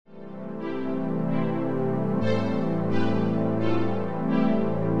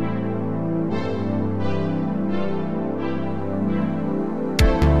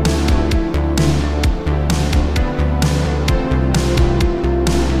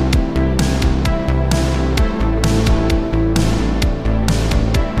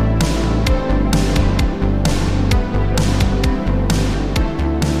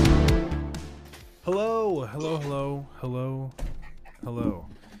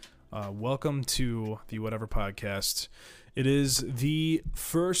Welcome to the Whatever Podcast. It is the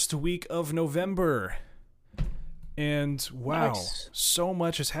first week of November. And wow, Nice. So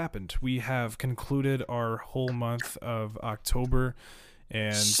much has happened. We have concluded our whole month of October.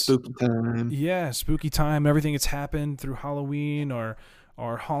 And spooky time. Yeah, spooky time. Everything that's happened through Halloween, our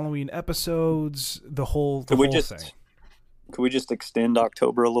Halloween episodes, the whole thing. Could we just extend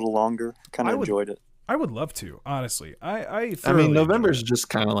October a little longer? Kind of enjoyed it. I would love to, honestly. I mean, November's just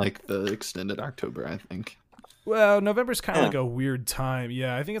kind of like the extended October, I think. Well, November's kind of like a weird time.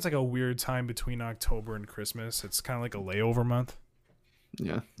 Yeah, I think it's like a weird time between October and Christmas. It's kind of like a layover month.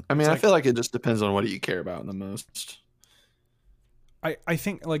 Yeah. I mean, I feel like it just depends on what you care about the most. I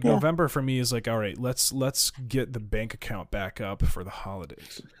think like November for me is like, all right, let's get the bank account back up for the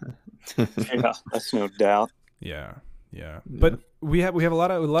holidays. Yeah, that's no doubt. Yeah. But we have a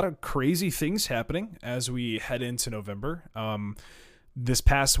lot of crazy things happening as we head into November. This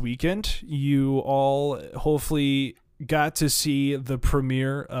past weekend, you all hopefully got to see the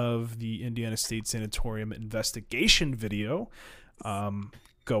premiere of the Indiana State Sanatorium investigation video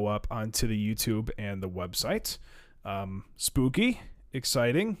go up onto the YouTube and the website. Spooky,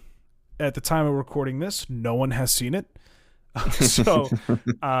 exciting. At the time of recording this, no one has seen it. So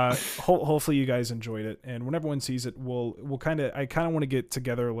hopefully you guys enjoyed it, and when everyone sees it, I kind of want to get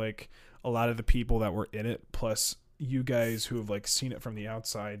together like a lot of the people that were in it, plus you guys who have like seen it from the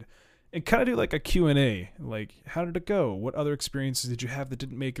outside, and kind of do like a Q&A, like how did it go, what other experiences did you have that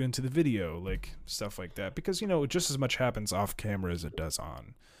didn't make it into the video, like stuff like that, because just as much happens off camera as it does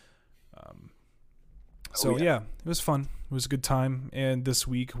on. Yeah, it was fun. It was a good time, and this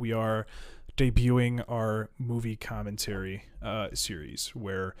week we are debuting our movie commentary series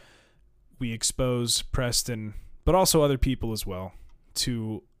where we expose Preston, but also other people as well,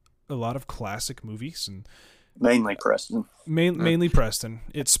 to a lot of classic movies, and mainly Preston. Mainly Preston.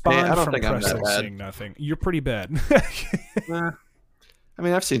 It spawned from Preston seeing nothing. You're pretty bad. I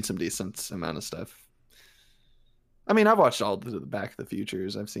mean, I've seen some decent amount of stuff. I mean, I've watched all the Back to the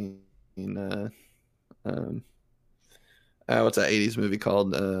Futures. I've seen what's that 80s movie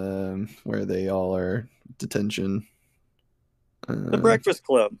called where they all are detention? The Breakfast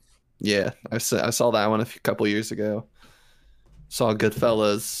Club. Yeah, I saw that one a couple years ago. Saw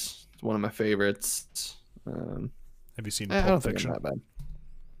Goodfellas, one of my favorites. Have you seen Pulp Fiction? That bad.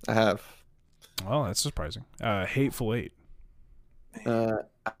 I have. Oh, that's surprising. Hateful Eight. I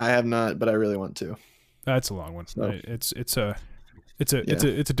have not, but I really want to. That's a long one. So, it's a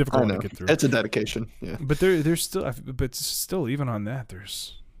difficult one to get through. It's a dedication. Yeah, but there's still even on that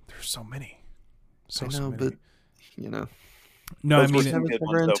there's so many. So many. But no, I mean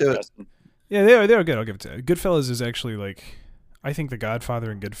into it. Yeah, they're good. I'll give it to you. Goodfellas is actually like, I think The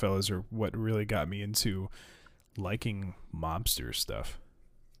Godfather and Goodfellas are what really got me into liking mobster stuff.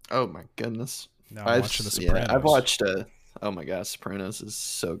 Oh my goodness! Now I'm watching The Sopranos. I've watched. Oh my gosh, Sopranos is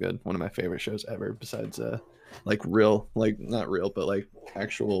so good. One of my favorite shows ever. Besides, like real, like not real, but like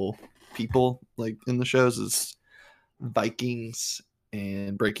actual people like in the shows is Vikings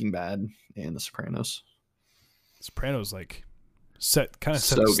and Breaking Bad and The Sopranos. Sopranos like set the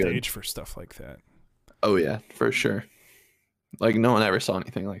stage for stuff like that. Oh yeah, for sure. Like no one ever saw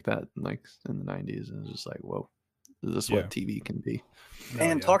anything like that like in the 90s, and it was just like, whoa, is this what TV can be?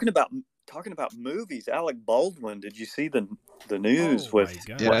 And talking about movies, Alec Baldwin, did you see the news with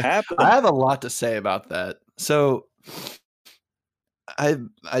what happened? I have a lot to say about that. So I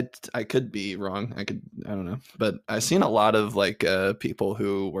could be wrong. I don't know. But I've seen a lot of like people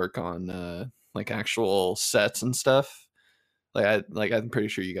who work on like actual sets and stuff. I'm pretty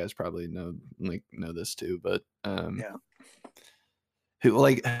sure you guys probably know this too, but why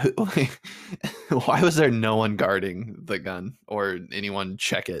was there no one guarding the gun or anyone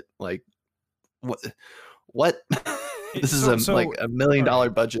check it? Like what? This is like $1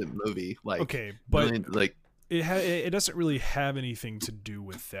 million budget movie. Like, okay, but it doesn't really have anything to do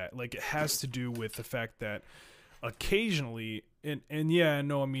with that. Like, it has to do with the fact that occasionally, I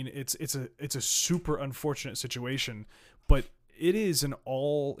mean, it's a super unfortunate situation, but it is it is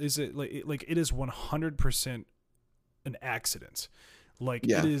 100% an accident. Like,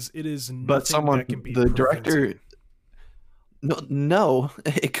 it is nothing but someone that can be the director. No,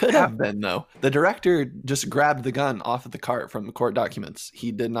 it could have been though. The director just grabbed the gun off of the cart from the court documents.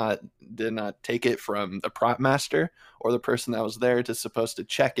 He did not take it from the prop master or the person that was there to supposed to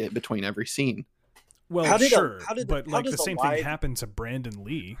check it between every scene. Well, but the same thing happened to Brandon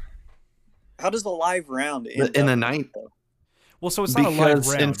Lee. How does a live round end in the night? Well, so it's not a live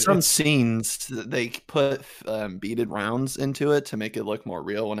round. In some scenes, they put beaded rounds into it to make it look more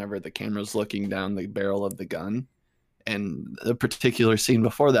real whenever the camera's looking down the barrel of the gun. And the particular scene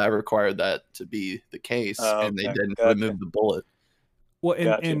before that required that to be the case, and they didn't remove the bullet. Well,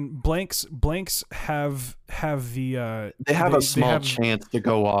 and blanks have the they have a small chance to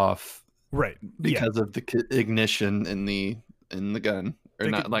go off, right? Because of the ignition in the gun,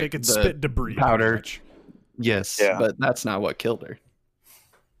 or they could spit debris powder. Yes, but that's not what killed her.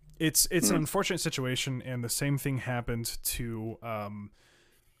 It's an unfortunate situation, and the same thing happened to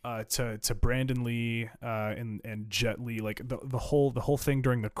Brandon Lee and Jet Li, like the whole thing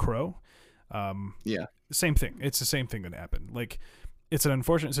during The Crow. Same thing. It's the same thing that happened. Like, it's an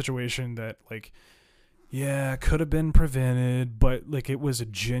unfortunate situation that, like, could have been prevented, but like it was a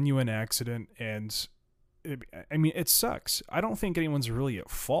genuine accident, and it sucks. I don't think anyone's really at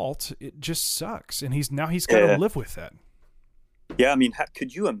fault. It just sucks, and he's got to live with that. Yeah, I mean,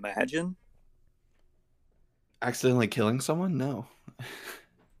 could you imagine accidentally killing someone? No.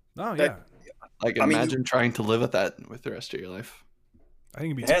 Oh yeah. Like, imagine trying to live with that with the rest of your life. I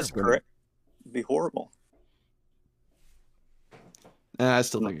think it'd be terrible. Correct. It'd be horrible. I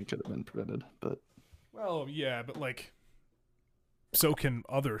still think it could have been prevented, but but like, so can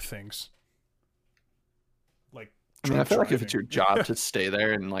other things. Like, I feel like if it's your job to stay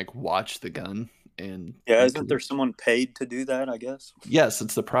there and like watch the gun, and isn't there someone paid to do that? I guess. Yes,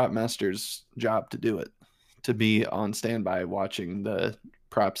 it's the prop master's job to do it, to be on standby watching the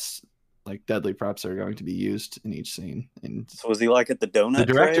props, like deadly props, that are going to be used in each scene. And so was he like at the donut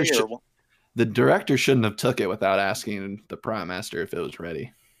tray? The director shouldn't have took it without asking the prop master if it was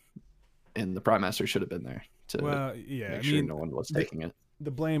ready, and the prop master should have been there to make sure no one was taking it.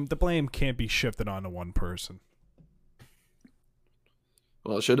 The blame can't be shifted onto one person.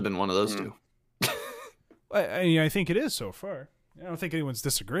 Well, it should have been one of those two. I think it is so far. I don't think anyone's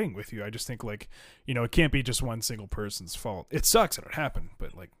disagreeing with you. I just think, like, it can't be just one single person's fault. It sucks that it happened,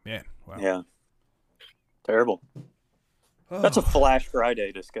 but, like, man, wow. Yeah. Terrible. That's a Flash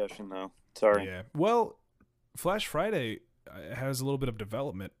Friday discussion, though. Sorry. Yeah. Well, Flash Friday has a little bit of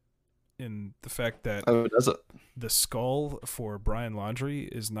development in the fact that does it? The skull for Brian Laundrie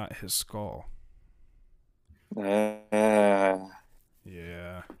is not his skull. Yeah.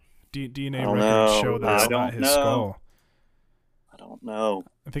 DNA records show that it's not his skull. I don't know.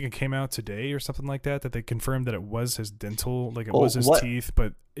 I think it came out today or something like that they confirmed that it was his dental, like it was his teeth,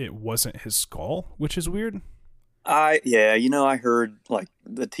 but it wasn't his skull, which is weird. I heard like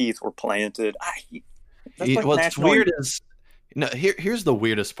the teeth were planted. What's weird is, here's the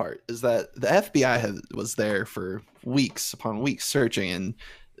weirdest part is that the FBI was there for weeks upon weeks searching, and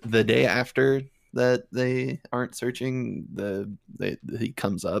the day after that they aren't searching, he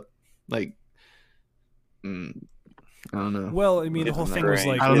comes up like, I don't know. Well, I mean, the whole thing was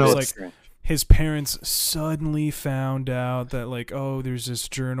like, his parents suddenly found out that, like, oh, there's this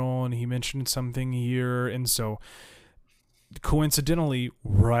journal and he mentioned something here, and so coincidentally,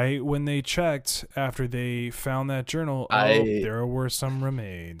 right when they checked after they found that journal, there were some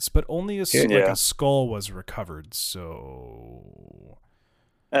remains, but only a skull was recovered. So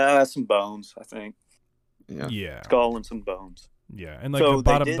some bones, I think. Yeah. Skull and some bones. Yeah, and like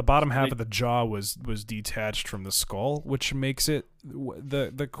the bottom half of the jaw was detached from the skull, which makes it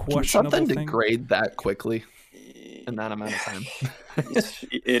the questionable thing. Something degrade that quickly in that amount of time.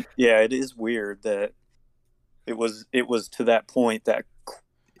 It is weird that it was to that point that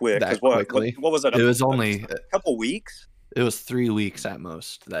quick. What was it? It was only a couple weeks. It was 3 weeks at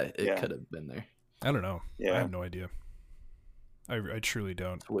most that it could have been there. I don't know. Yeah. I have no idea. I truly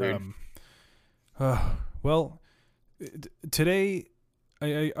don't. It's weird. Well, today,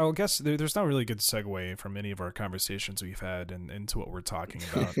 I'll guess there's not really a good segue from any of our conversations we've had and into what we're talking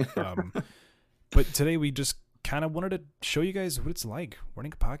about. But today we just kind of wanted to show you guys what it's like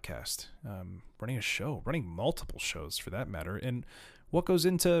running a podcast, running a show, running multiple shows for that matter, and what goes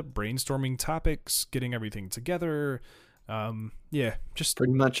into brainstorming topics, getting everything together. Just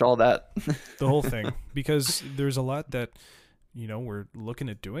pretty much all that. The whole thing, because there's a lot that we're looking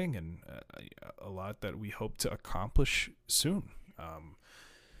at doing, and a lot that we hope to accomplish soon.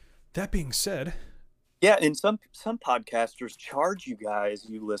 That being said, and some podcasters charge you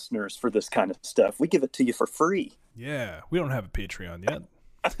listeners, for this kind of stuff. We give it to you for free. Yeah, we don't have a Patreon yet.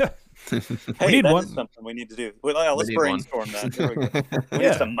 Hey, we need one. Is something we need to do. Well, let's brainstorm that. There we go. We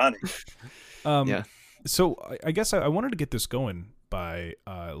need some money. So I guess I wanted to get this going by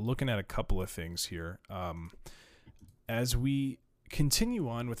looking at a couple of things here. As we continue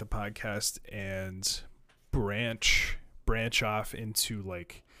on with the podcast and branch off into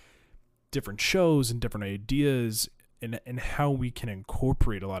like different shows and different ideas and how we can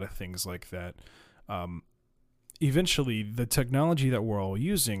incorporate a lot of things like that, eventually the technology that we're all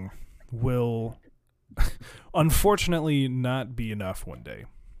using will unfortunately not be enough one day.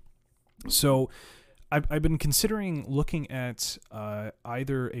 So I've been considering looking at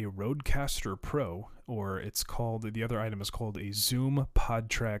either a Rodecaster Pro, or the other item is called a Zoom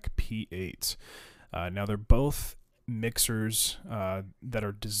PodTrack P8. Now they're both mixers that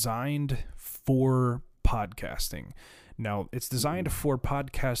are designed for podcasting. Now, it's designed for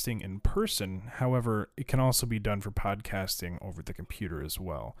podcasting in person. However, it can also be done for podcasting over the computer as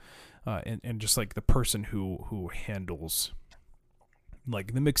well. And just like the person who handles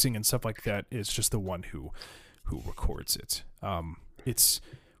like the mixing and stuff like that is just the one who records it. It's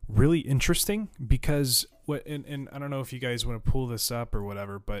really interesting because and I don't know if you guys want to pull this up or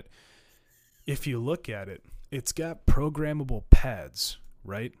whatever, but if you look at it, it's got programmable pads,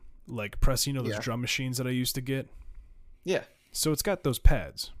 right? Like those drum machines that I used to get. Yeah. So it's got those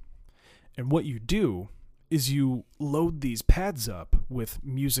pads. And what you do is you load these pads up with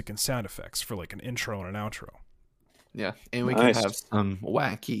music and sound effects for like an intro and an outro. Yeah. And we can have some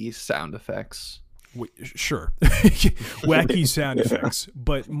wacky sound effects. Sure. Wacky sound effects.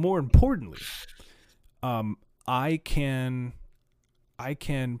 But more importantly, I can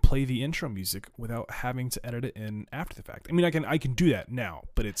play the intro music without having to edit it in after the fact. I mean, I can do that now,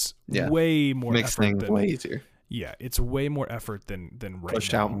 but it's way more makes effort things way easier. Yeah, it's way more effort than right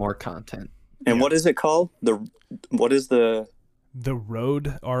push now. out more content. And what is it called? What is the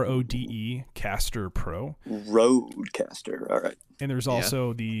Rode RODE Caster Pro? Rodecaster. All right. And there's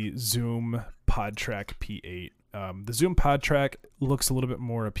also the Zoom PodTrack P8. The Zoom PodTrack looks a little bit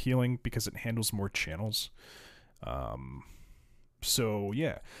more appealing because it handles more channels. So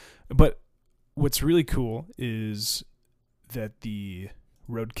yeah, but what's really cool is that the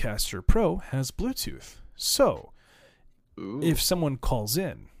Rodecaster Pro has Bluetooth. So if someone calls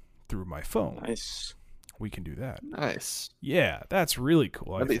in through my phone, nice, we can do that. Nice. Yeah, that's really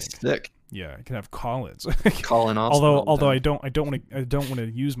cool. That'd be sick. Yeah, I can have call-ins. Calling off. Although I don't want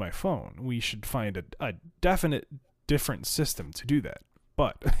to use my phone. We should find a definite different system to do that.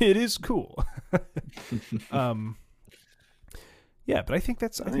 But it is cool. Yeah, but I think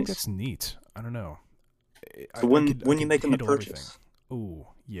that's neat. I don't know. So when you making the purchase? Oh,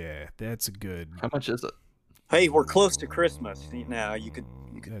 yeah, that's a good. How much is it? Hey, we're close to Christmas. Now you could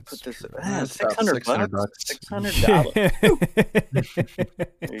put this at $600. $600.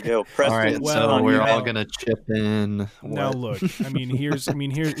 There you go. Preston, all right, so we're all gonna chip in. Now look, here's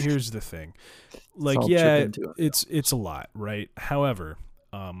the thing. Like, yeah, it's a lot, right? However,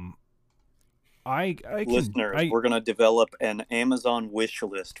 listeners, we're going to develop an Amazon wish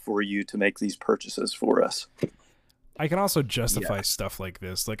list for you to make these purchases for us. I can also justify stuff like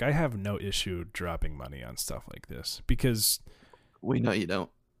this. Like, I have no issue dropping money on stuff like this because we know you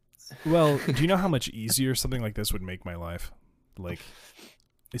don't. Well, do you know how much easier something like this would make my life? Like,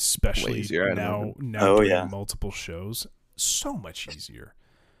 especially now doing multiple shows, so much easier.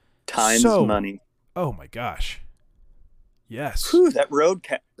 Time's money. Oh my gosh. Yes. Whew, that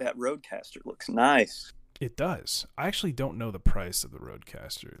Rodecaster looks nice. It does. I actually don't know the price of the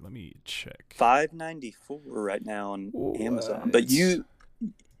Rodecaster. Let me check. $594 right now on Amazon. But you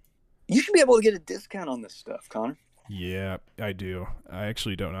should be able to get a discount on this stuff, Connor. Yeah, I do. I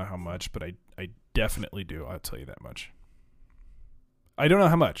actually don't know how much, but I definitely do. I'll tell you that much. I don't know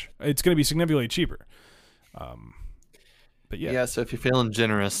how much. It's going to be significantly cheaper. But yeah. Yeah, so if you're feeling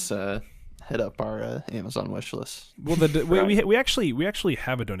generous, hit up our Amazon wish list. Well, we actually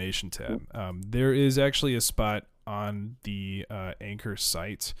have a donation tab. There is actually a spot on the Anchor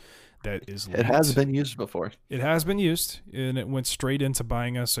site that is linked. It has been used before. It has been used, and it went straight into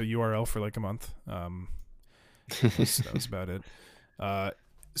buying us a URL for like a month. So that was about it.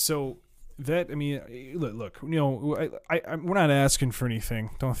 So that, I mean, look, you know, we're not asking for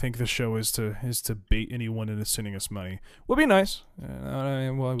anything. Don't think the show is to bait anyone into sending us money. Would be nice.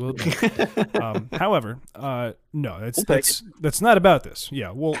 Well, however, no, that's not about this.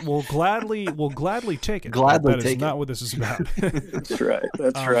 Yeah, we'll gladly take it. Gladly that take is not what this is about. That's right.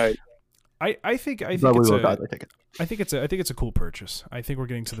 That's right. I think it's a cool purchase. I think we're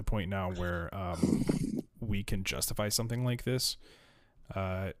getting to the point now where we can justify something like this.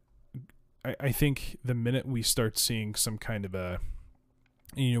 I think the minute we start seeing some kind of a,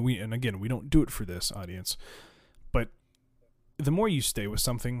 you know, we don't do it for this audience, but the more you stay with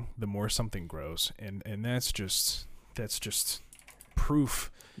something, the more something grows, and that's just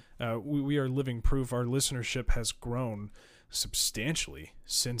proof. We are living proof. Our listenership has grown substantially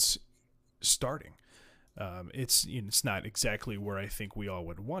since starting. It's not exactly where I think we all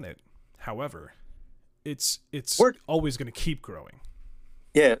would want it. However, it's always going to keep growing.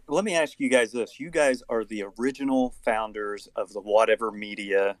 Yeah, let me ask you guys this. You guys are the original founders of the Whatever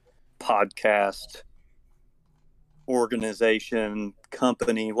Media podcast organization,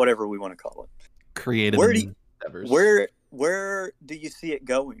 company, whatever we want to call it. Creative endeavors. Where do you see it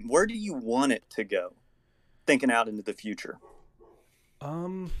going? Where do you want it to go? Thinking out into the future. I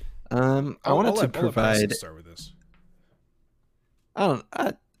wanted to provide. Start with this. I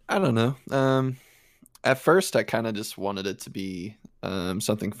don't know. At first, I kind of just wanted it to be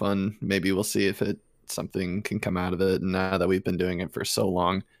something fun. Maybe we'll see if something can come out of it. And now that we've been doing it for so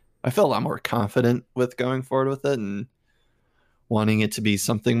long, I feel a lot more confident with going forward with it and wanting it to be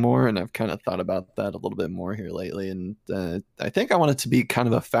something more. And I've kind of thought about that a little bit more here lately. And I think I want it to be kind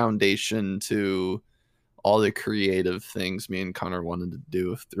of a foundation to all the creative things me and Connor wanted to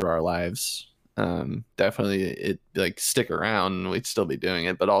do through our lives. Definitely it like stick around and we'd still be doing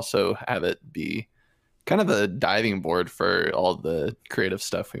it, but also have it be kind of a diving board for all the creative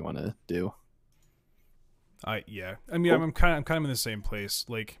stuff we want to do. Yeah. I mean, I'm kind of in the same place.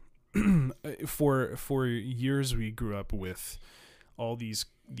 Like for years we grew up with all these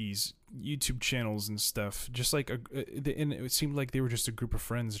YouTube channels and stuff, just like and it seemed like they were just a group of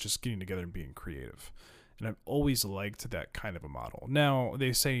friends just getting together and being creative. And I've always liked that kind of a model. Now,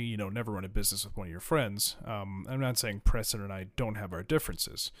 they say, never run a business with one of your friends. I'm not saying Preston and I don't have our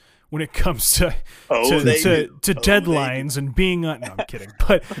differences when it comes to deadlines and being on. No, I'm kidding.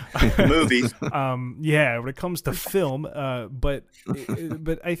 But movies. Yeah, when it comes to film. But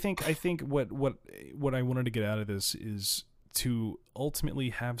I think what I wanted to get out of this is to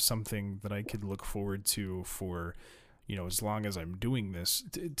ultimately have something that I could look forward to for, as long as I'm doing this,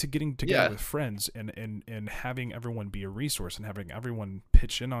 to getting together with friends and having everyone be a resource and having everyone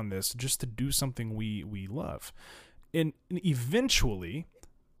pitch in on this just to do something we love. And eventually,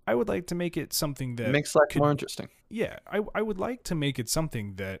 I would like to make it something that makes life more interesting. Yeah, I would like to make it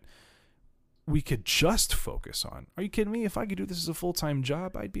something that we could just focus on. Are you kidding me? If I could do this as a full-time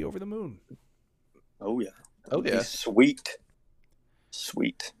job, I'd be over the moon. Oh, yeah. Oh, yeah. Sweet.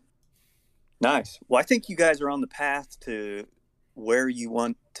 Nice. Well, I think you guys are on the path to where you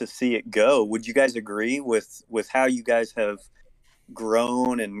want to see it go. Would you guys agree with how you guys have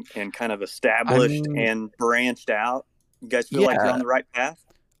grown and kind of established and branched out? You guys feel like you're on the right path?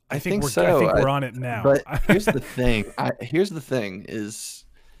 I think we're on it now. But here's the thing. Here's the thing is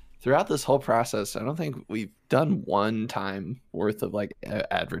throughout this whole process, I don't think we've done one time worth of like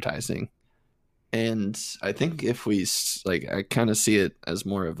advertising. And I think if we I kind of see it as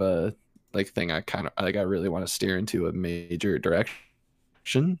more of a thing I really want to steer into a major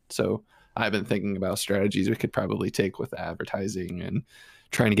direction. So I've been thinking about strategies we could probably take with advertising and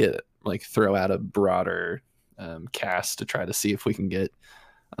trying to get throw out a broader cast to try to see if we can get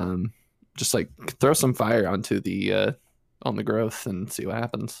just throw some fire onto the on the growth and see what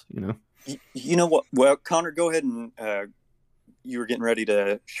happens. You know what? Well, Connor, go ahead and you were getting ready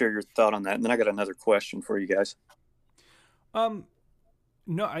to share your thought on that, and then I got another question for you guys.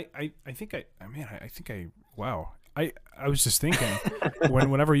 No, I was just thinking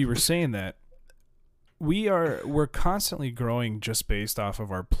whenever you were saying that we're constantly growing just based off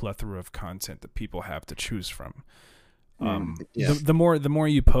of our plethora of content that people have to choose from. The more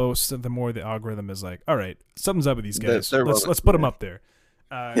you post, the more the algorithm is like, all right, something's up with these guys. Let's put them up there.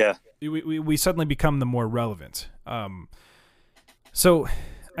 We suddenly become the more relevant. So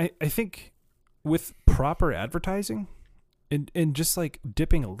I think with proper advertising and just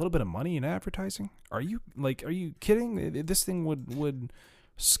dipping a little bit of money in advertising, are you kidding? This thing would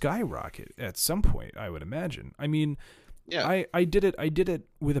skyrocket at some point, I would imagine. I mean, yeah, I did it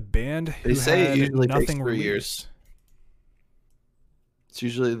with a band. They say it usually takes 3 released. years. It's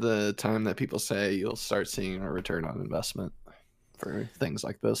usually the time that people say you'll start seeing a return on investment for things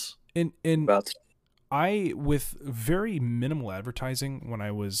like this. And I, with very minimal advertising when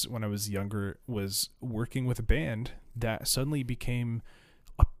I was younger, was working with a band that suddenly became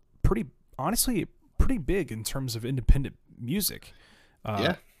pretty big in terms of independent music.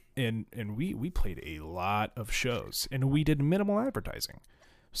 And we played a lot of shows and we did minimal advertising.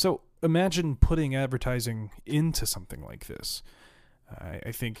 So imagine putting advertising into something like this.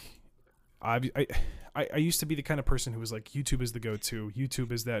 I think I used to be the kind of person who was like, YouTube is the go-to.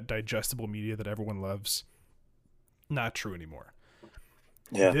 YouTube is that digestible media that everyone loves. Not true anymore.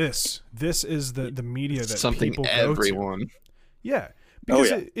 Yeah. This is the media that something people everyone. go to. Yeah, because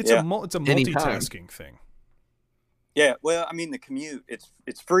it's a multitasking thing. Yeah, well, I mean, the commute,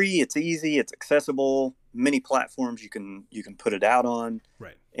 it's free, it's easy, it's accessible. Many platforms you can put it out on,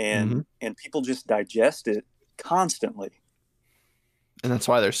 right? And people just digest it constantly. And that's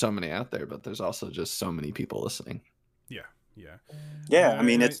why there's so many out there, but there's also just so many people listening. Yeah. Yeah, I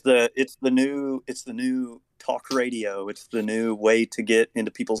mean, it's the new talk radio. It's the new way to get into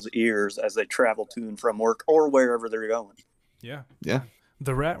people's ears as they travel to and from work or wherever they're going. Yeah. Yeah.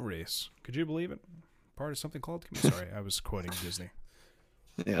 The rat race. Could you believe it? Part of something called. Sorry, I was quoting Disney.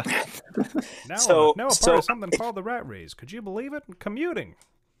 Yeah. Now a part of something called the rat race. Could you believe it? Commuting.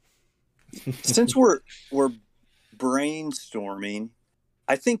 Since we're brainstorming,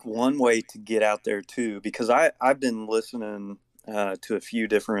 I think one way to get out there too, because I've been listening to a few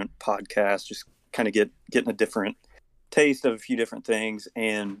different podcasts, just kind of getting a different taste of a few different things,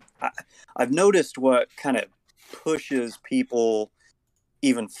 and I've noticed what kind of pushes people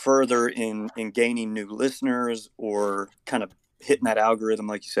even further in gaining new listeners, or kind of hitting that algorithm,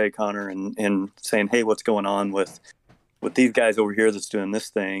 like you say, Connor, and saying, hey, what's going on with these guys over here that's doing this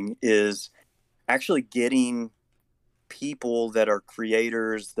thing, is actually getting people that are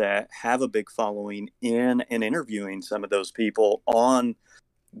creators that have a big following in and interviewing some of those people on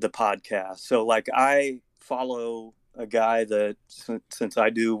the podcast. So like, I follow a guy that, since I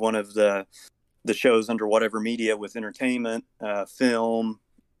do one of the shows under Whatever Media with entertainment, film,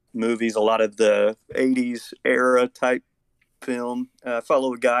 movies, a lot of the 80s era type film,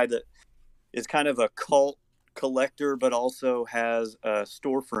 follow a guy that is kind of a cult collector, but also has a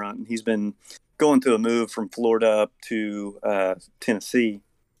storefront. And he's been going through a move from Florida up to Tennessee.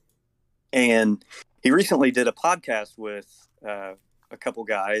 And he recently did a podcast with a couple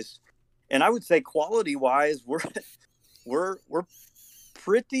guys. And I would say quality wise, we're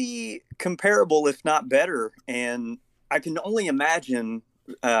pretty comparable, if not better. And I can only imagine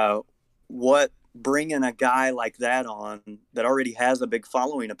what bringing a guy like that on, that already has a big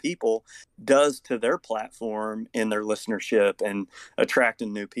following of people, does to their platform and their listenership and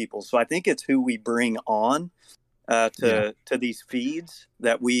attracting new people. So I think it's who we bring on to these feeds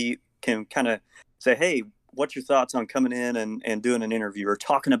that we can kind of say, hey, what's your thoughts on coming in and doing an interview or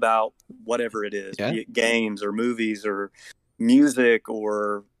talking about whatever it is, be it games or movies or music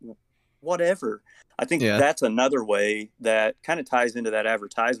or whatever. I think that's another way that kind of ties into that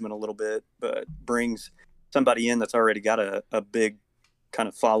advertisement a little bit, but brings somebody in that's already got a big kind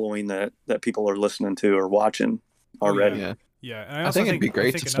of following that people are listening to or watching already. Yeah. And I think it'd be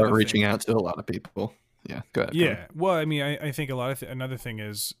great to start reaching out to a lot of people. Yeah, go ahead. Yeah. Well, I mean, I think another thing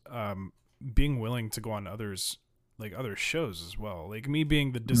is being willing to go on other shows as well. Like me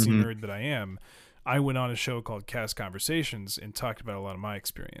being the Disney nerd that I am, I went on a show called Cast Conversations and talked about a lot of my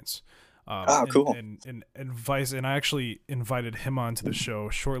experience. Cool. And advice, and I actually invited him onto the show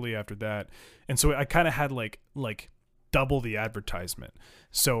shortly after that, and so I kind of had like double the advertisement.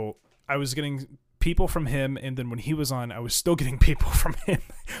 So I was getting people from him, and then when he was on, I was still getting people from him,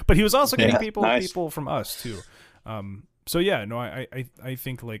 but he was also getting people from us too. So yeah, no, I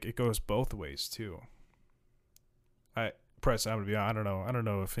think like it goes both ways too. Preston, I don't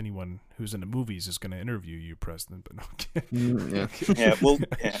know if anyone who's into movies is going to interview you, Preston, but no.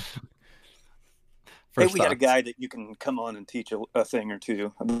 Hey, we got a guy that you can come on and teach a thing or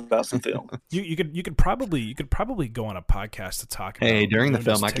two about some film. You could probably go on a podcast to talk about. Hey, during the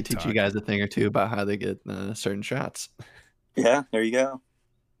film, I could teach you guys a thing or two about how they get certain shots. Yeah, there you go.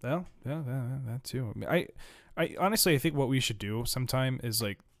 Well, yeah, that too. I mean, I honestly, I think what we should do sometime is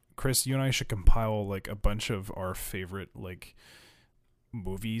like, Chris, you and I should compile like a bunch of our favorite like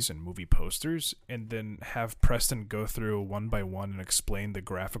movies and movie posters, and then have Preston go through one by one and explain the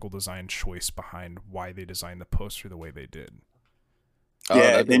graphical design choice behind why they designed the poster the way they did. Oh,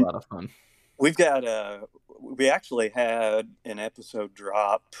 yeah, that'd be a lot of fun. We've got we actually had an episode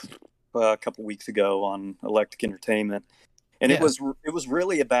drop a couple weeks ago on Electric Entertainment, and it was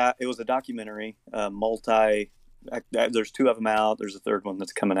really about, it was a documentary, there's two of them out. There's a third one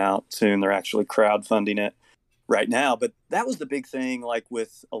that's coming out soon. They're actually crowdfunding it right now. But that was the big thing, like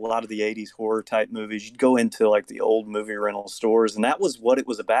with a lot of the 80s horror type movies, you'd go into like the old movie rental stores, and that was what it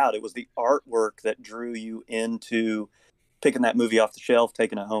was about. It was the artwork that drew you into picking that movie off the shelf,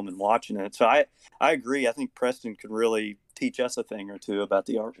 taking it home and watching it. So I agree. I think Preston could really teach us a thing or two about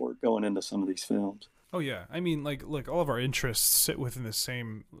the artwork going into some of these films. Oh yeah, I mean, like all of our interests sit within the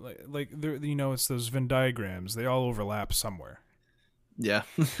same, like there, you know, it's those Venn diagrams. They all overlap somewhere. Yeah.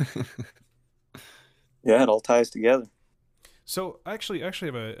 Yeah, it all ties together. So I actually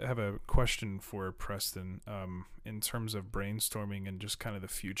have a question for Preston, in terms of brainstorming and just kind of the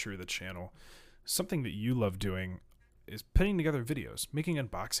future of the channel. Something that you love doing is putting together videos, making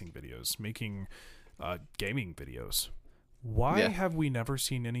unboxing videos, making gaming videos. Why have we never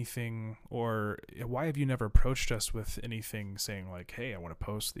seen anything, or why have you never approached us with anything saying like, hey, I want to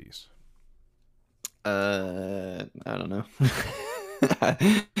post these? I don't know.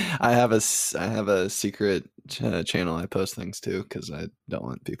 I have a secret channel I post things to because I don't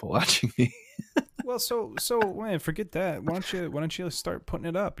want people watching me. Well, so man, forget that. Why don't you start putting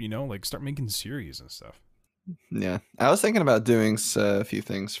it up? You know, like start making series and stuff. Yeah, I was thinking about doing a few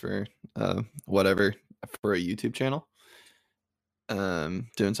things for whatever for a YouTube channel.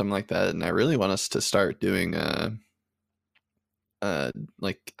 Doing something like that, and I really want us to start doing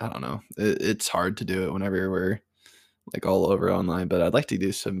like I don't know. It's hard to do it whenever we're like all over online, but I'd like to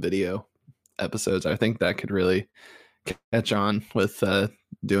do some video episodes. I think that could really catch on with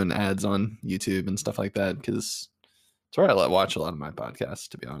doing ads on YouTube and stuff like that, because it's where I watch a lot of my podcasts,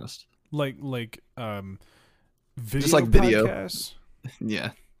 to be honest. Like video, just like video podcasts.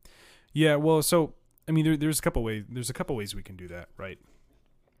 Yeah. Well, so I mean, there's a couple ways. There's a couple ways we can do that, right?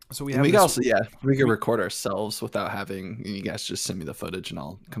 So we can also we can record ourselves without having you guys just send me the footage and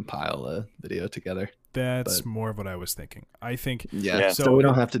I'll compile a video together. That's more of what I was thinking. I think so we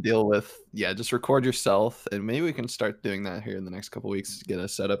don't have to deal with just record yourself, and maybe we can start doing that here in the next couple of weeks to get a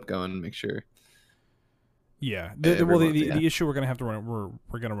setup going and make sure. Yeah. The issue we're gonna have to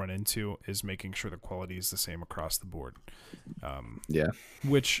run into is making sure the quality is the same across the board.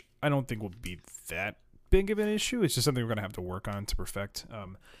 Which I don't think will be that big of an issue. It's just something we're gonna have to work on to perfect.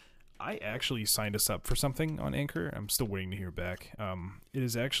 I actually signed us up for something on Anchor. I'm still waiting to hear back. It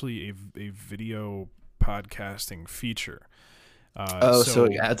is actually a video podcasting feature. So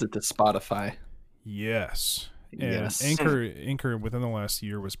it adds it to Spotify. Yes. And Anchor within the last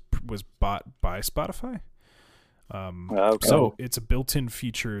year was bought by Spotify. So it's a built-in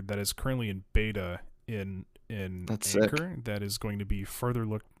feature that is currently in beta in That's Anchor sick. that is going to be further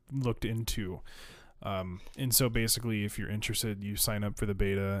looked into. And so basically, if you're interested, you sign up for the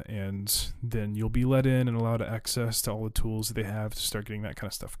beta, and then you'll be let in and allowed access to all the tools that they have to start getting that kind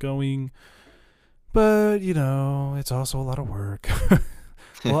of stuff going. But it's also a lot of work,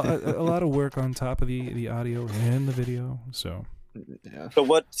 a lot of work on top of the audio and the video. So. Yeah.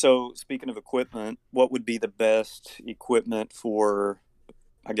 So speaking of equipment, what would be the best equipment for,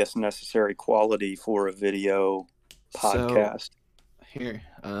 I guess, necessary quality for a video podcast? So, here,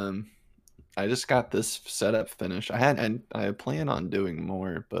 I just got this setup finished. I plan on doing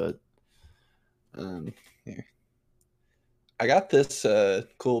more, but here. I got this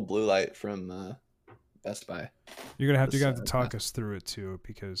cool blue light from Best Buy. You're gonna have to talk us through it too,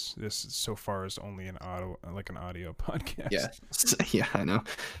 because this so far is only an audio podcast. Yeah, I know.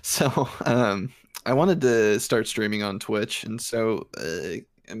 So I wanted to start streaming on Twitch, and so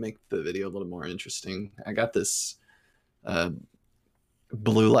and make the video a little more interesting. I got this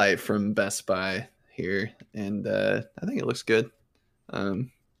blue light from Best Buy here, and I think it looks good.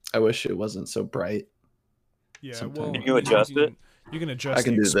 I wish it wasn't so bright. Yeah, sometimes. Well, can you adjust it? You can adjust I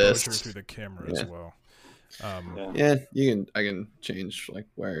can the do exposure this. through the camera as well. Yeah, I can change like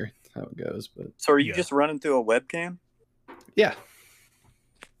how it goes, but so are you just running through a webcam? Yeah.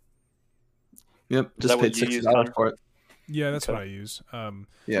 Yep, just paid $60 for it. Yeah, that's what I use.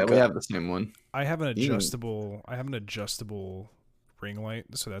 We have the same one. I have an adjustable ring light,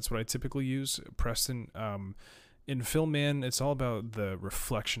 so that's what I typically use. Preston, in Film Man, it's all about the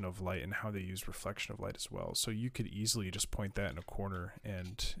reflection of light and how they use reflection of light as well. So you could easily just point that in a corner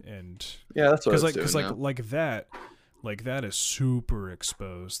and that's what because like that is super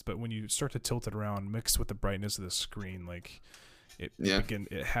exposed. But when you start to tilt it around, mixed with the brightness of the screen, like it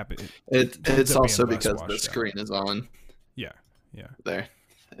happens. It's also because the screen is on. Yeah. There,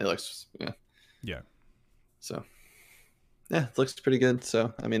 it looks Yeah. So. Yeah, it looks pretty good.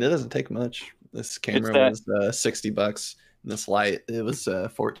 So, I mean, it doesn't take much. This camera was $60. And this light, it was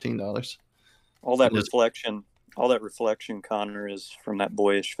 $14. All that reflection, Connor, is from that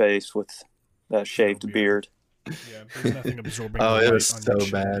boyish face with that shaved beard. Yeah, there's nothing absorbing. It was so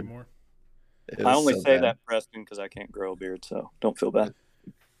bad. Anymore. I only say that, Preston, because I can't grow a beard, so don't feel bad.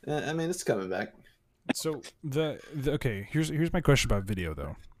 I mean, it's coming back. So okay, here's my question about video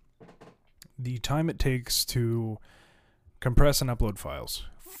though. The time it takes to compress and upload files,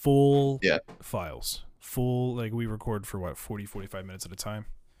 files, like we record for 40, 45 minutes at a time.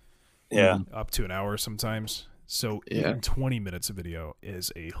 Yeah. Up to an hour sometimes. So even 20 minutes of video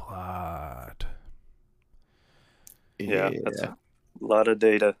is a lot. Yeah, that's a lot of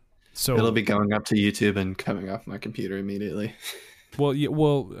data. So it'll be going up to YouTube and coming off my computer immediately.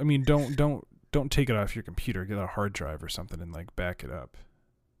 Well, I mean, don't take it off your computer. Get a hard drive or something and like back it up.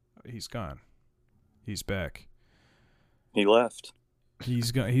 He's gone. He's back. He left.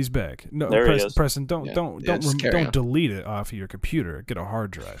 He's back. No, he is. Preston, don't delete it off of your computer. Get a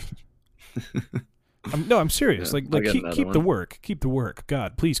hard drive. I'm serious. Keep the work. Keep the work.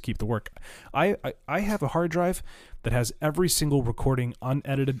 God, please keep the work. I have a hard drive that has every single recording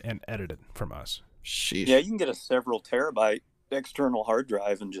unedited and edited from us. Sheesh. Yeah, you can get a several terabyte external hard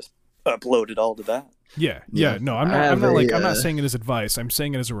drive and just upload it all to that. Yeah. No, I'm not saying it as advice. I'm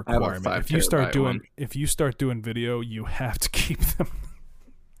saying it as a requirement. If you start doing video, you have to keep them.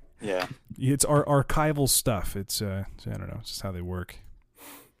 Yeah. It's our archival stuff. It's I don't know, it's just how they work.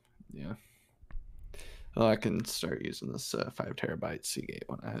 Yeah. Well, I can start using this 5 terabyte Seagate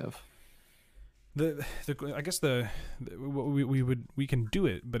one I have. I guess we can do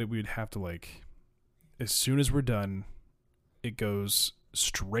it, but we would have to, like, as soon as we're done, it goes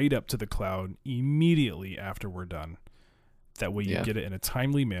straight up to the cloud immediately after we're done. That way you get it in a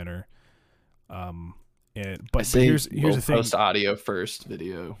timely manner. But here's the thing: post audio first,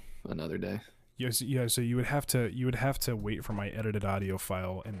 video another day. Yes, yeah. So you would have to wait for my edited audio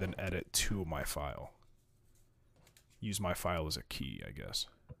file and then edit to my file. Use my file as a key, I guess.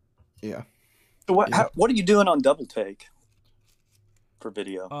 Yeah. So what are you doing on Double Take for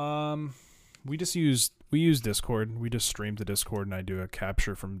video? We use Discord. We just stream to Discord, and I do a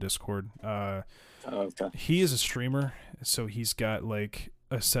capture from Discord. Okay. He is a streamer, so he's got like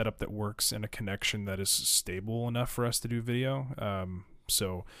a setup that works and a connection that is stable enough for us to do video.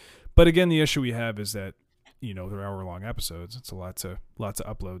 But again, the issue we have is that, you know, they're hour-long episodes. It's a lot to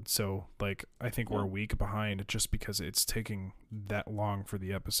upload. So, like, I think we're a week behind just because it's taking that long for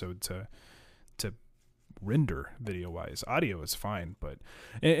the episode to render video-wise. Audio is fine, but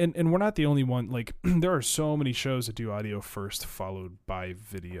and we're not the only one. Like, there are so many shows that do audio first, followed by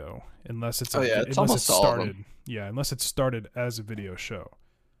video, unless it's unless it started as a video show.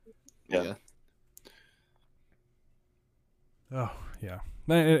 Yeah. Oh yeah.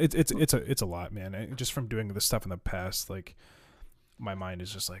 It's a lot, man. Just from doing this stuff in the past, like, my mind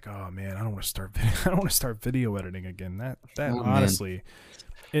is just like, oh man, I don't want to start video editing again. That honestly,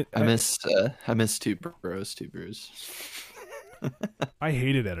 I miss Two Bros. I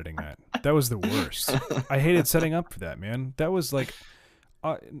hated editing that. That was the worst. I hated setting up for that, man. That was like,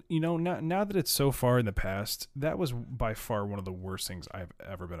 now that it's so far in the past, that was by far one of the worst things I've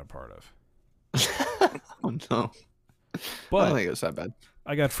ever been a part of. Oh no. But I don't think it was that bad.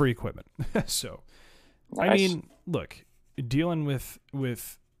 I got free equipment. So, Nice. I mean, look, dealing with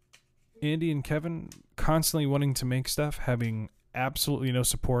Andy and Kevin constantly wanting to make stuff, having absolutely no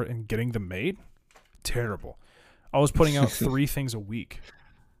support and getting them made, terrible. I was putting out 3 things a week.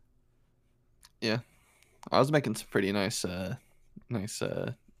 Yeah. I was making some pretty nice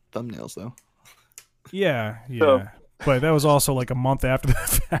thumbnails though. Yeah. But that was also like a month after the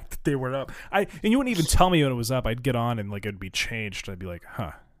fact that they were up. And you wouldn't even tell me when it was up. I'd get on and like it'd be changed. I'd be like,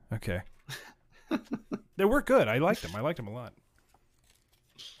 huh, okay. They were good. I liked them. A lot.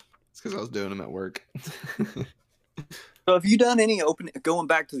 It's because I was doing them at work. So have you done any going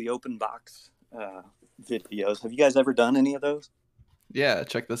back to the open box videos? Have you guys ever done any of those? Yeah,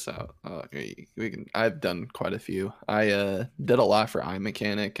 check this out. I've done quite a few. I did a lot for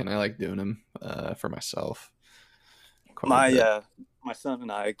iMechanic, and I like doing them for myself. My son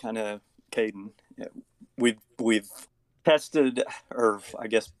and I, kind of Caden, we've tested, or I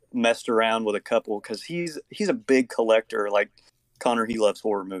guess messed around with a couple, because he's a big collector. Like Connor, he loves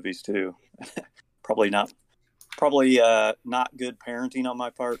horror movies too. Probably not good parenting on my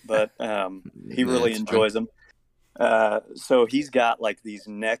part, but he really enjoys them. So he's got like these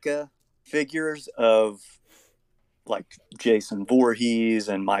NECA figures of like Jason Voorhees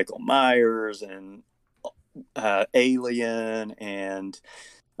and Michael Myers and Alien and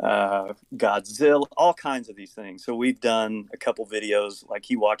Godzilla, all kinds of these things. So we've done a couple videos. Like,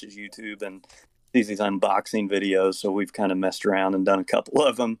 he watches YouTube and sees these unboxing videos, so we've kind of messed around and done a couple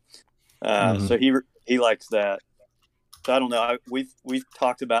of them. So he likes that. So I don't know. We've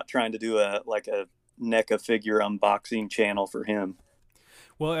talked about trying to do a NECA figure unboxing channel for him.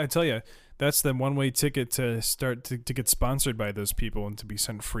 Well, I tell you, that's the one-way ticket to start to get sponsored by those people and to be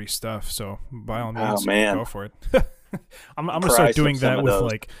sent free stuff. So by all means, go for it. I'm gonna start doing that with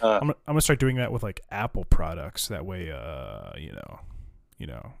like I'm gonna start doing that with like Apple products. That way, you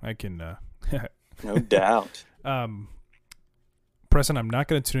know, I can. No doubt. Preston, I'm not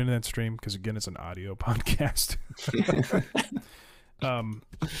going to tune into that stream because, again, it's an audio podcast.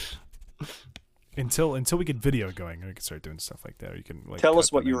 Until we get video going, we can start doing stuff like that. Or you can tell us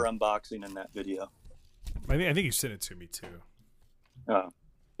what you were unboxing in that video. I think you sent it to me too. Oh,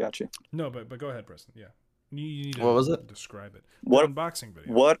 gotcha. No, but go ahead, Preston. Yeah, you need to what was it? Describe it. What unboxing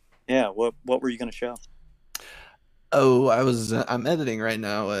video? What? Yeah. What were you going to show? Oh, I'm editing right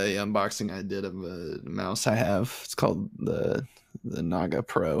now a unboxing I did of a mouse I have. It's called the Naga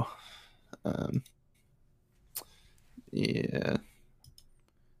Pro. Yeah.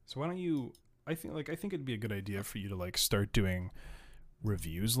 So why don't you? I think it'd be a good idea for you to like start doing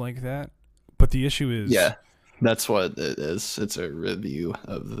reviews like that. But the issue is, Yeah, that's what it is. It's a review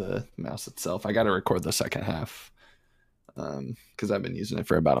of the mouse itself. I got to record the second half because I've been using it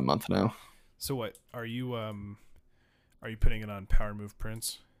for about a month now. So what are you putting it on Power Move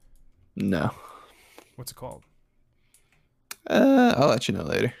Prince? No. What's it called? I'll let you know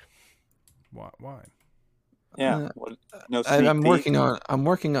later. Why? Yeah. No. I'm working on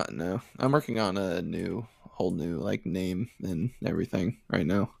a whole new like name and everything right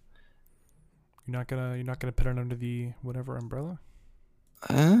now. You're not gonna put it under the whatever umbrella?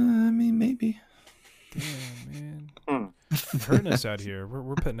 I mean, maybe. Damn, man. You're hurting us out here.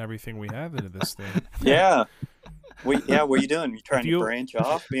 We're putting everything we have into this thing. Yeah. What are you doing? You trying to branch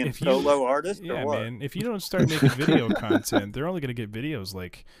off, being a solo artist, yeah, or what? man. If you don't start making video content, they're only gonna get videos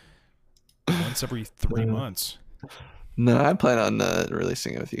like once every 3 months. No, I plan on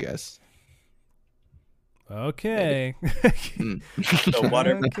releasing it with you guys. Okay. So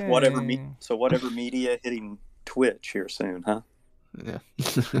whatever Okay. media hitting Twitch here soon, huh? Yeah.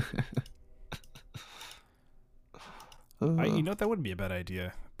 You know, that wouldn't be a bad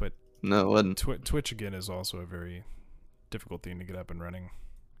idea, but No, it wouldn't. Twitch again is also a very difficult thing to get up and running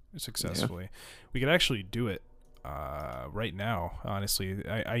successfully. We could actually do it right now. Honestly,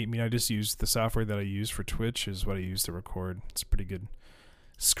 I mean, I just use the software that I use for Twitch is what I use to record. It's pretty good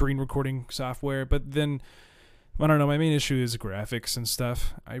screen recording software, but then I don't know. My main issue is graphics and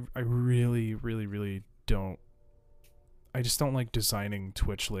stuff. I really, really, really don't. I just don't like designing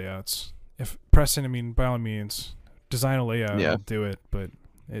Twitch layouts. If Preston, I mean, by all means, design a layout. Yeah. I'll do it, but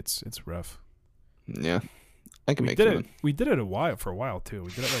it's rough. Yeah, I can We make did it. it. We did it for a while too.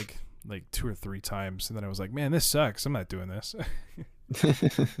 We did it like 2 or 3 times, and then I was like, man, this sucks. I'm not doing this.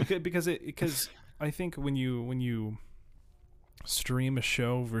 because I think when you stream a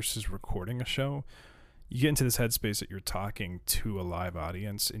show versus recording a show, you get into this headspace that you're talking to a live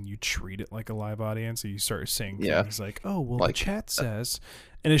audience and you treat it like a live audience, and you start saying things like, oh well, like, the chat says,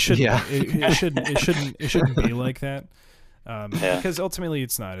 and it shouldn't it shouldn't be like that, because ultimately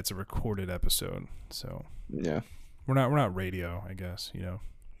it's a recorded episode. So Yeah. we're not radio, I guess, you know.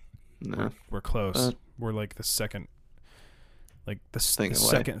 No. We're close. We're like the second,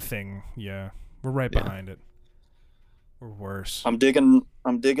 second thing. Yeah, we're right behind it. We're worse. I'm digging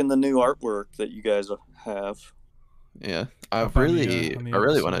the new artwork that you guys have. Yeah, I Up on the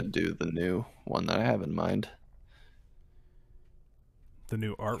really want to episode. do the new one that I have in mind. The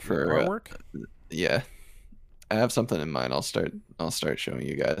new For, artwork. Yeah, I have something in mind. I'll start showing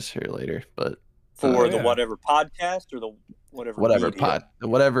you guys here later. But For the yeah. whatever podcast or the whatever media?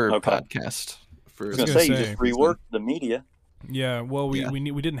 Okay. podcast. For I was I gonna was say gonna you say. just reworked the media. Yeah. Well, we Yeah.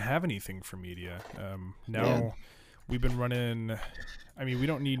 we didn't have anything for media. Now Yeah. we've been running. I mean, we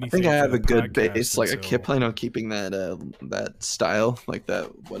don't need I anything. think I for have the a good podcast base. Like I until- keep planning on keeping that style, like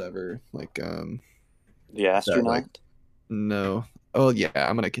that whatever. Like The astronaut. no. Oh yeah,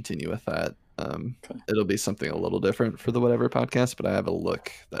 I'm gonna continue with that. Okay. It'll be something a little different for the whatever podcast, but I have a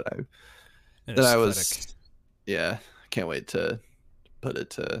look that an I aesthetic. was. Yeah, can't wait to put it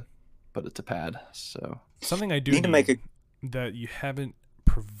to pad. So Something I do Need to make that you haven't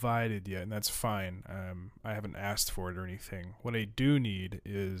provided yet, and that's fine. I haven't asked for it or anything. What I do need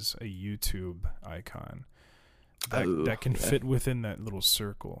is a YouTube icon that can fit within that little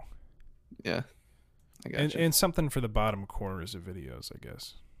circle, yeah, I got and, you. and something for the bottom corners of videos, I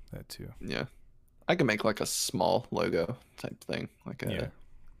guess. That too. Yeah, I can make like a small logo type thing, like a. Yeah.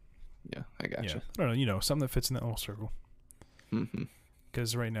 Yeah, I got Yeah. you. I don't know. You know, something that fits in that little circle. Mm-hmm.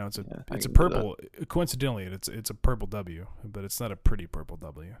 Because right now it's a I it's a can do that. purple. Coincidentally, it's a purple W, but it's not a pretty purple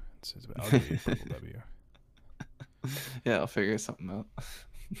W. It's an ugly purple W. Yeah, I'll figure something out.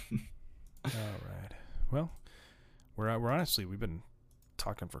 All right. Well, we're honestly we've been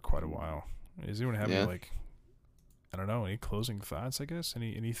talking for quite a while. Does anyone have any I don't know, any closing thoughts? I guess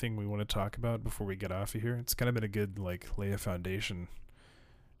anything we want to talk about before we get off of here? It's kind of been a good lay a foundation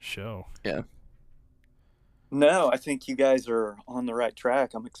show. Yeah. No, I think you guys are on the right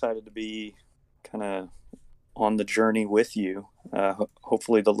track. I'm excited to be kind of on the journey with you.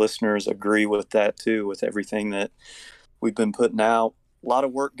 Hopefully the listeners agree with that too, with everything that we've been putting out. A lot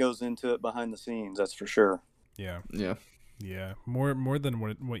of work goes into it behind the scenes, that's for sure. Yeah. Yeah. Yeah. More than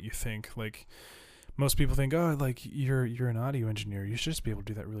what you think. Like most people think, oh, like you're an audio engineer. You should just be able to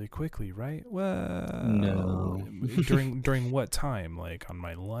do that really quickly, right? Well, No. during what time? Like on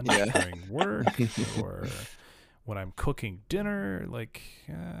my lunch, Yeah. during work, or when I'm cooking dinner? Like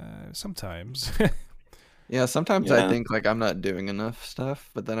sometimes. Yeah, sometimes Yeah. I think like I'm not doing enough stuff,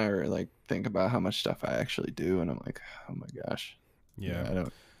 but then I like think about how much stuff I actually do, and I'm like, oh my gosh. Yeah. I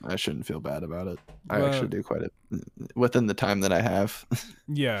don't. I shouldn't feel bad about it. I actually do quite a within the time that I have.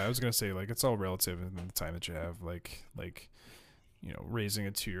 Yeah, I was gonna say, like, it's all relative in the time that you have. Like you know, raising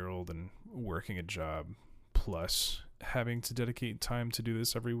a 2-year-old and working a job plus having to dedicate time to do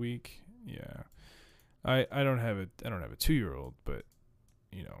this every week. Yeah, I don't have a 2-year-old, but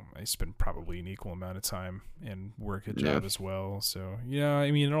you know, I spend probably an equal amount of time and work a job as well. So yeah, I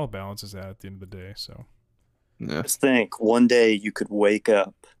mean, it all balances out at the end of the day. So just think, one day you could wake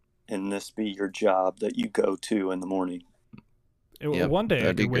up and this be your job that you go to in the morning. One day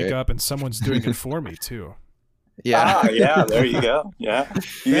I could wake up and someo's doing it for me too. Yeah. Yeah, there you go. Yeah.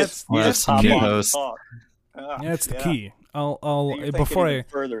 That's the key. That's the key. I'll before I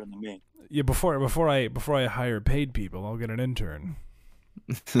further than me. Yeah, before I hire paid people, I'll get an intern.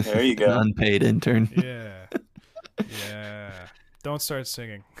 There you go. Unpaid intern. Yeah. Yeah. Don't start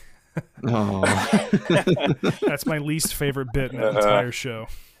singing. Oh. That's my least favorite bit in the entire show.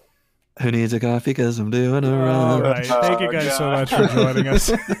 Who needs a coffee? Because I'm doing a run. All right. Thank you guys so much for joining us.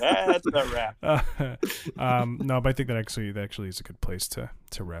 That's a wrap. No, but I think that actually is a good place to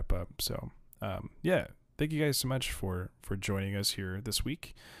wrap up. So, yeah, thank you guys so much for joining us here this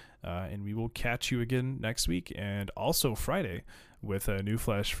week. And we will catch you again next week and also Friday with a new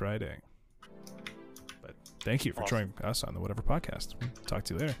Flash Friday. But thank you for joining us on the Whatever Podcast. Talk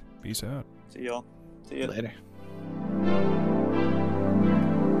to you later. Peace out. See y'all. See you later.